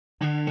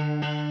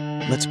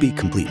Let's be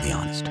completely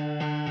honest.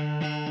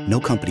 No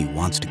company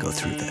wants to go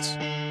through this.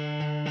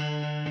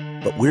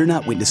 But we're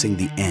not witnessing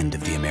the end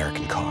of the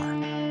American car.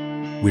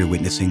 We're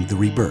witnessing the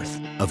rebirth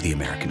of the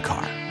American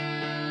car.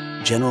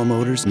 General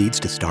Motors needs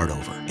to start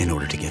over in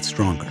order to get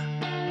stronger.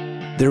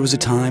 There was a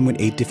time when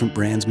 8 different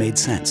brands made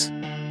sense.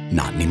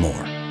 Not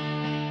anymore.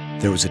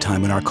 There was a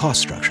time when our cost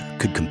structure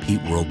could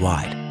compete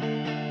worldwide.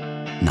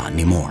 Not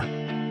anymore.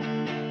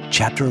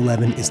 Chapter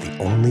 11 is the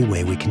only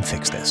way we can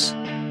fix this.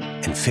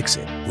 And fix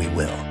it we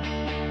will.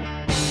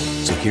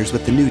 So here's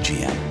what the new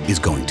GM is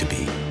going to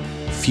be.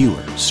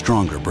 Fewer,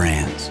 stronger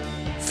brands.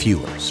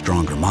 Fewer,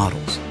 stronger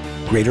models.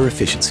 Greater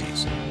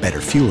efficiencies,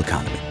 better fuel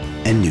economy,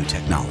 and new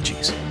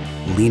technologies.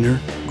 Leaner,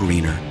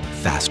 greener,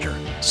 faster,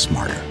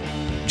 smarter.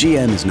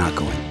 GM is not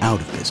going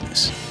out of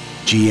business.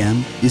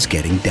 GM is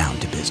getting down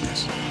to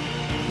business.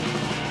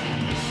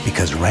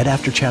 Because right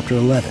after Chapter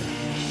 11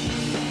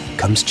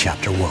 comes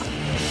Chapter 1.